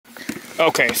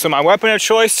Okay, so my weapon of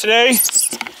choice today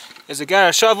is I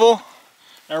got a shovel,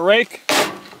 a rake.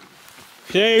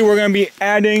 Today we're gonna be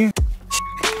adding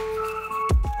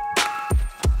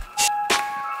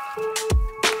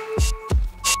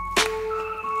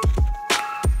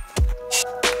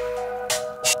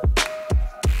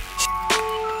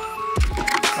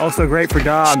also great for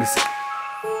dogs.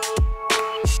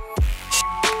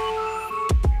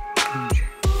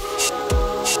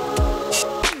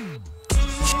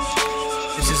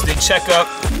 This is the checkup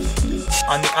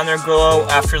on the underglow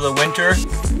after the winter.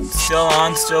 Still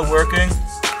on, still working.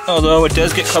 Although it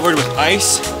does get covered with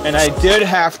ice, and I did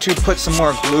have to put some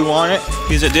more glue on it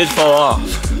because it did fall off.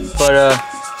 But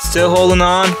still holding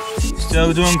on,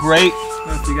 still doing great. I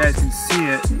don't know if you guys can see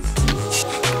it.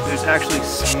 There's actually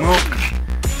smoke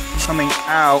coming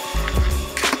out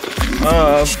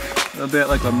of a little bit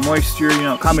like a moisture, you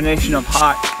know, combination of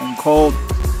hot and cold.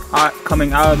 Hot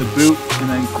coming out of the boot and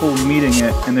then cold meeting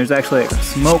it, and there's actually like a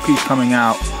smoky coming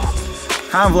out.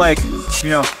 Kind of like, you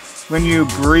know, when you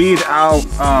breathe out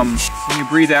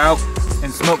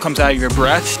and smoke comes out of your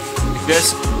breath, like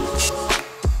this.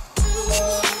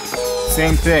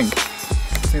 Same thing.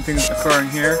 Same thing is occurring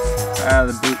here, out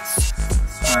of the boots.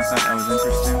 I thought that was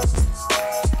interesting.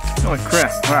 Holy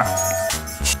crap, wow.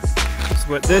 So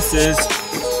what this is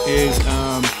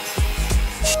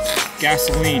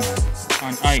gasoline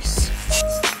on ice.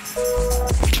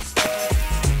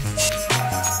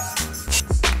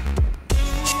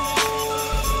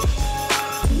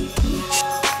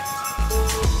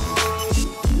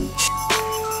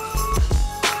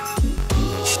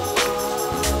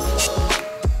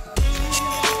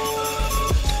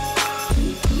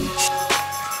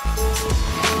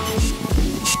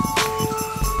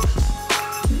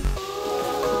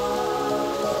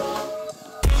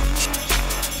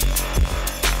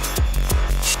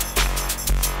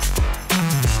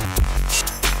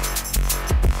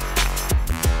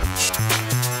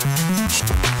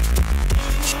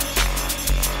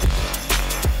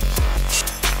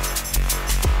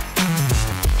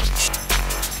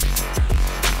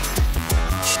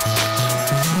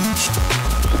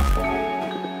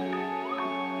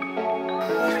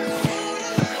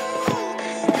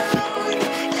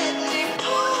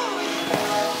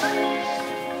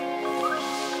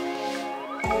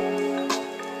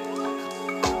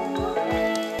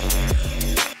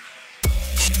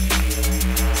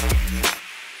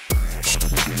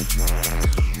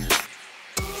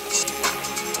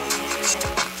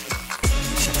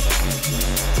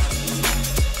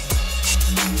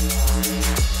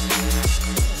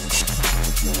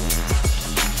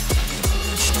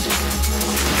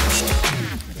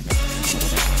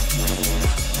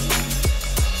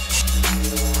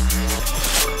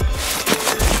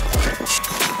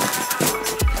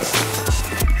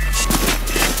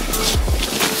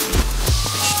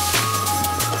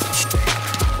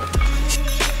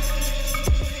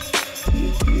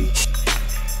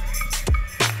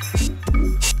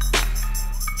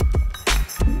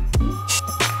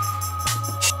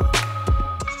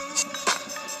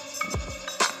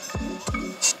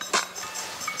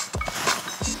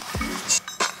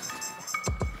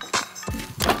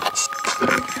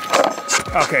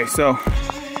 Okay, so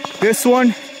this one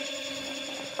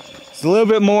is a little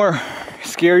bit more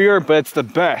scarier, but it's the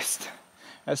best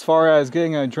as far as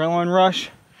getting an adrenaline rush.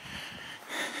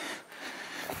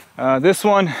 This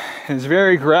one is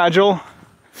very gradual.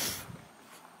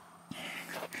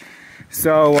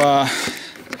 So,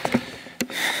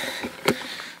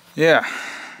 yeah.